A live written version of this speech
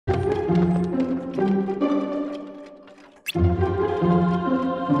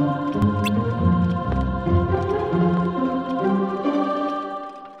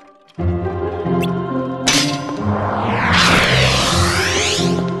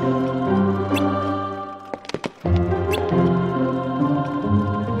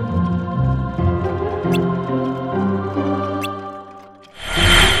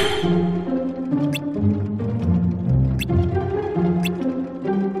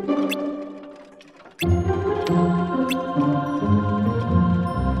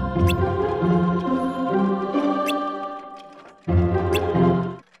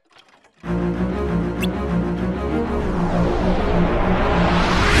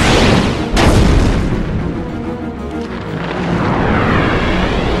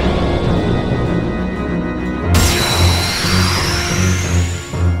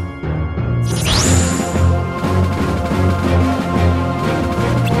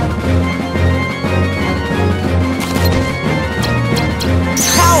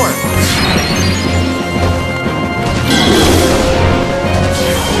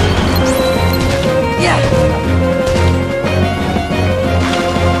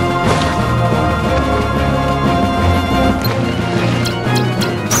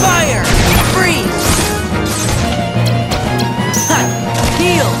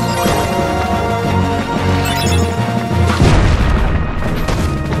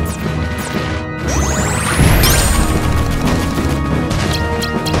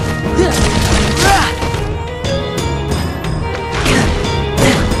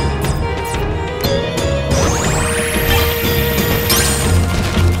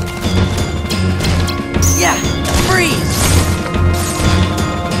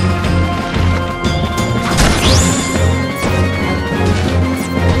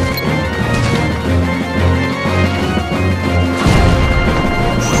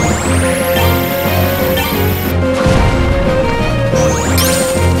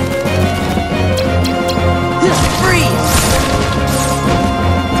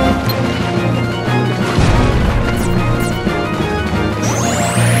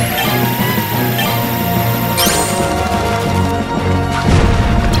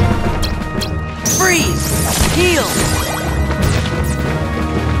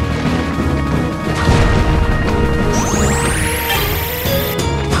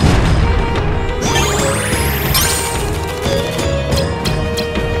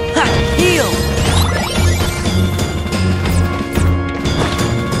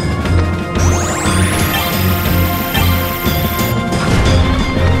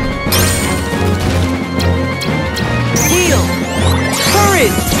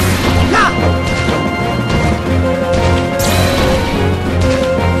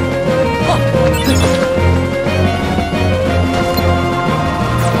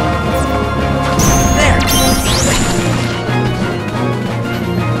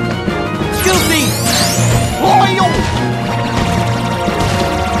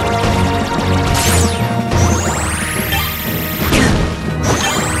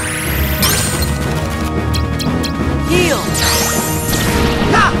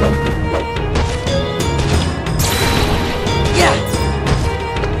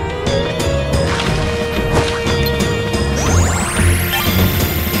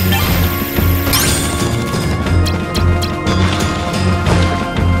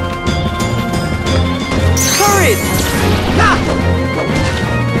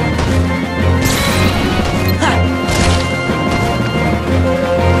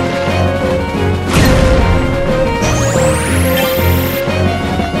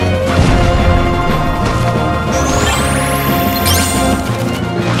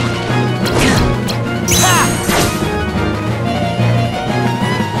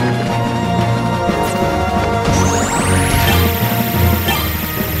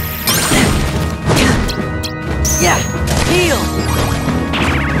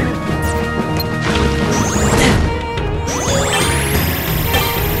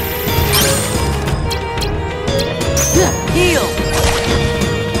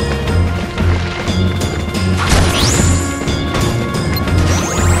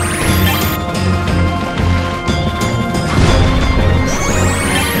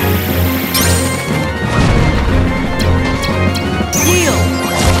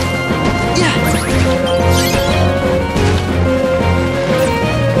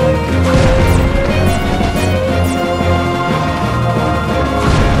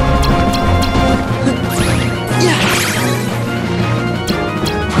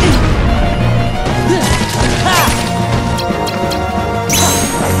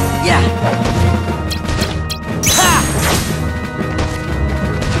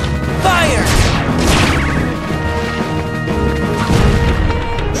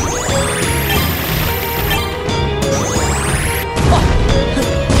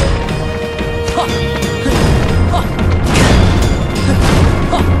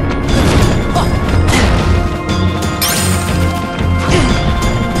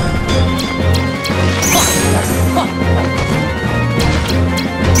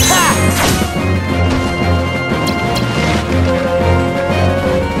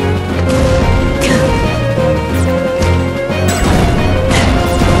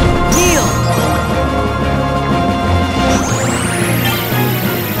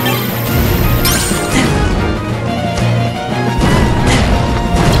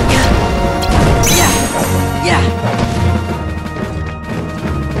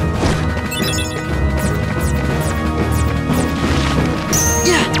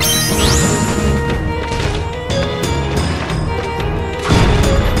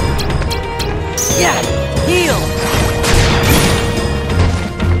Yeah. Heal.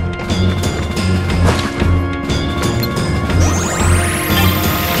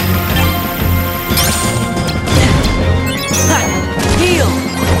 Heal.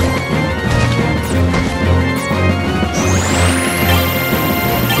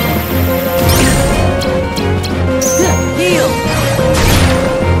 Heal.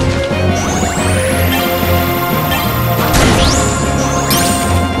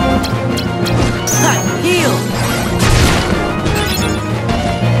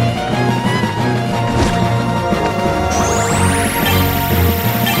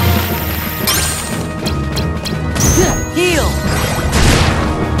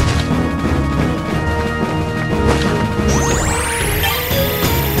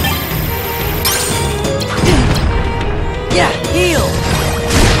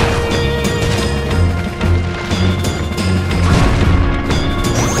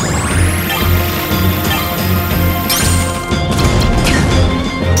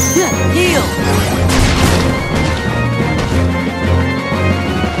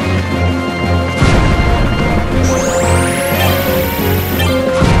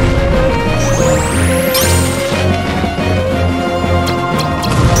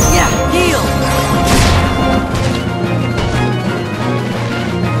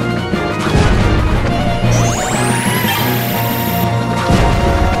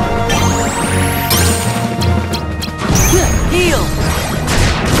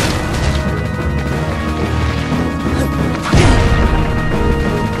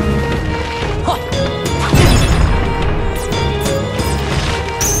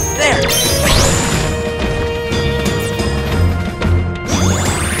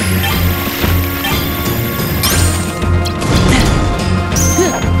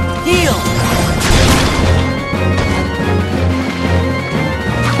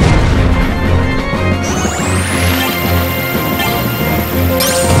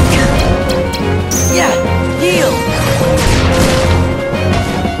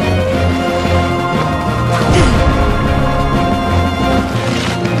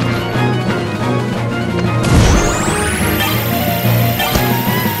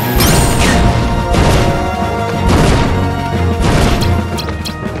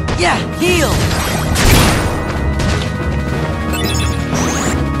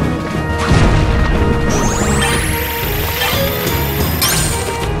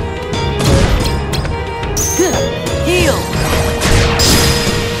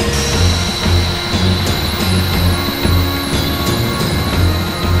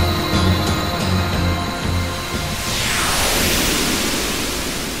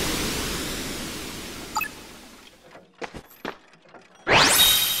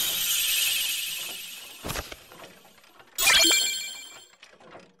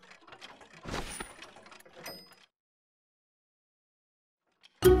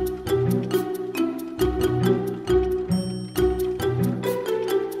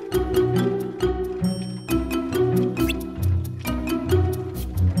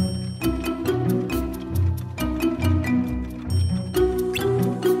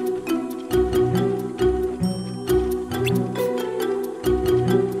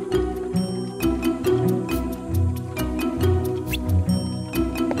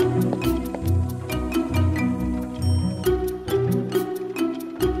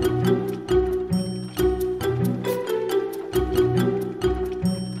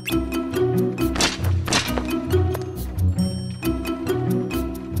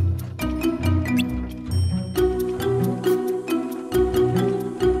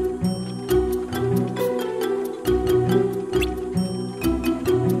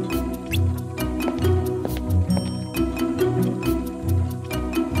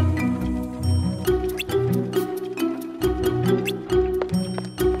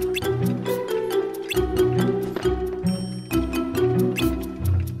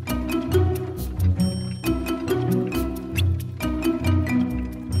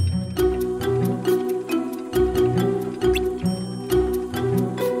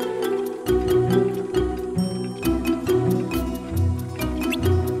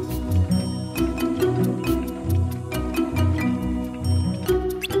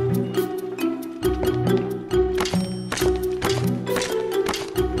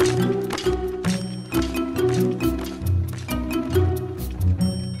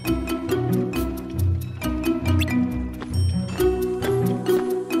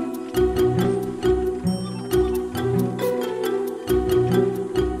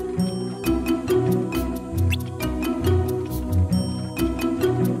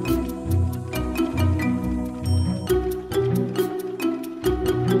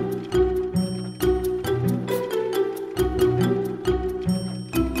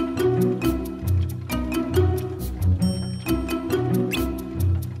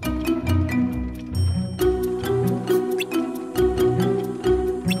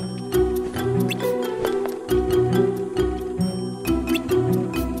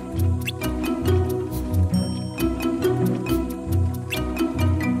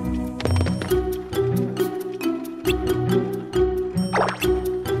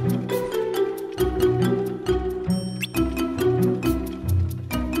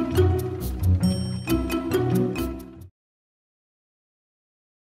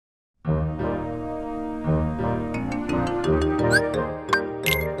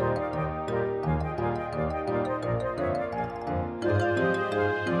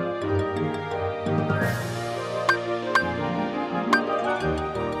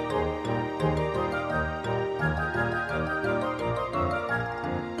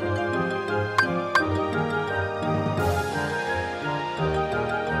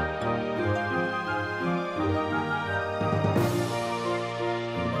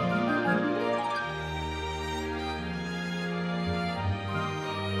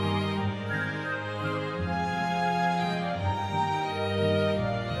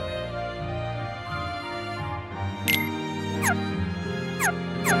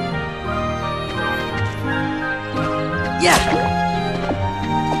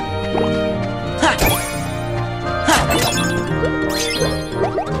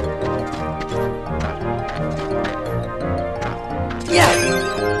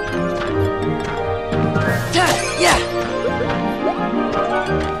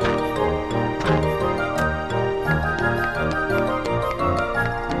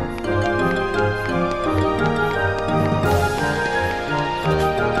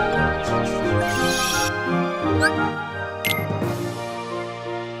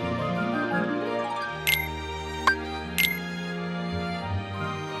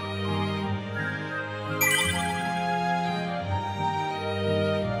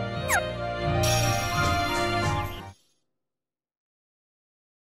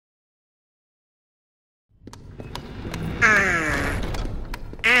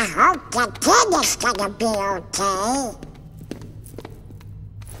 hope the kid is gonna be okay.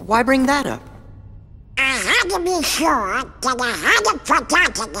 Why bring that up? I had to be sure that I hadn't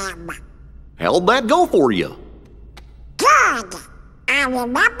forgotten him. How'd that go for you? Good. I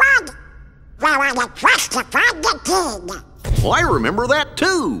remembered where I had first to find the kid. Well, I remember that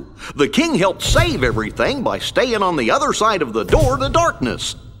too. The king helped save everything by staying on the other side of the door to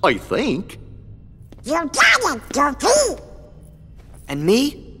darkness, I think. You got it, Goofy. And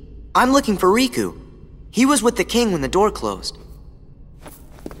me? I'm looking for Riku. He was with the king when the door closed.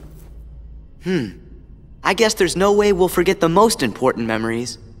 I guess there's no way we'll forget the most important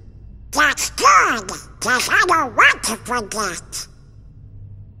memories. That's good, 'cause I don't want to forget.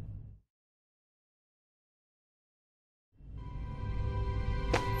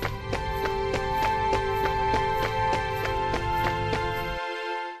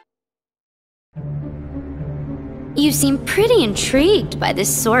 You seem pretty intrigued by this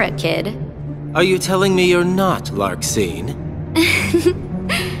Sora kid. Are you telling me you're not Larxene?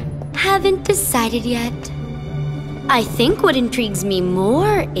 Haven't decided yet. I think what intrigues me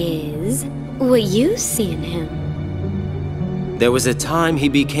more is what you see in him. There was a time he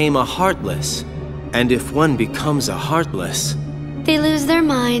became a Heartless. And if one becomes a Heartless... They lose their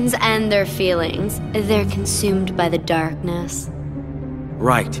minds and their feelings. They're consumed by the darkness.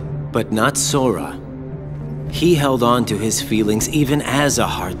 Right, but not Sora. He held on to his feelings even as a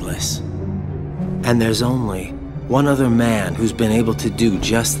Heartless. And there's only one other man who's been able to do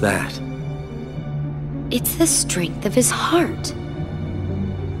just that. It's the strength of his heart.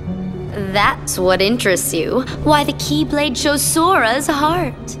 That's what interests you. Why the Keyblade shows Sora's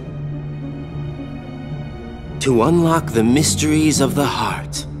heart. To unlock the mysteries of the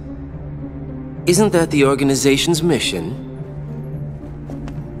heart. Isn't that the organization's mission?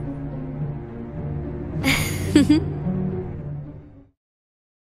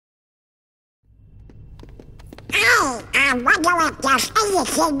 I wonder if there's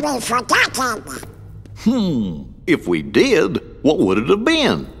anything we've forgotten. If we did, what would it have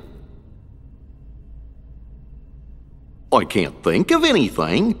been? I can't think of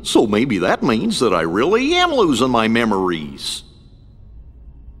anything, so maybe that means that I really am losing my memories.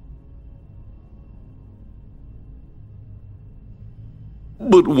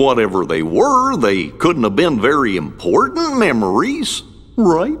 But whatever they were, they couldn't have been very important memories,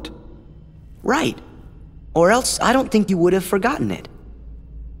 right? Right. Or else I don't think you would have forgotten it.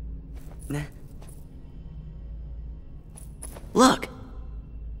 Look.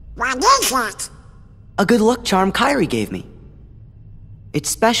 What is it? A good luck charm Kairi gave me. It's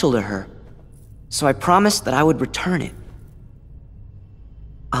special to her, so I promised that I would return it.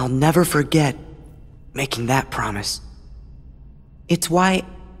 I'll never forget making that promise. It's why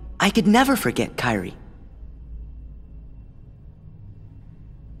I could never forget Kairi.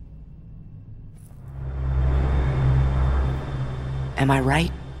 Am I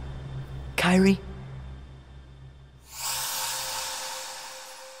right, Kairi?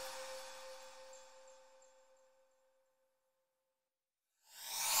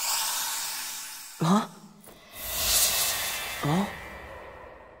 Huh? Oh?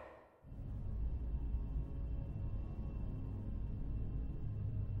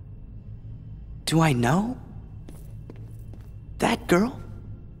 Do I know? That girl?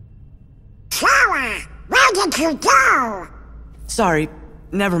 Sora, where did you go? Sorry,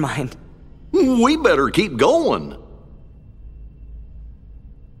 never mind. We better keep going.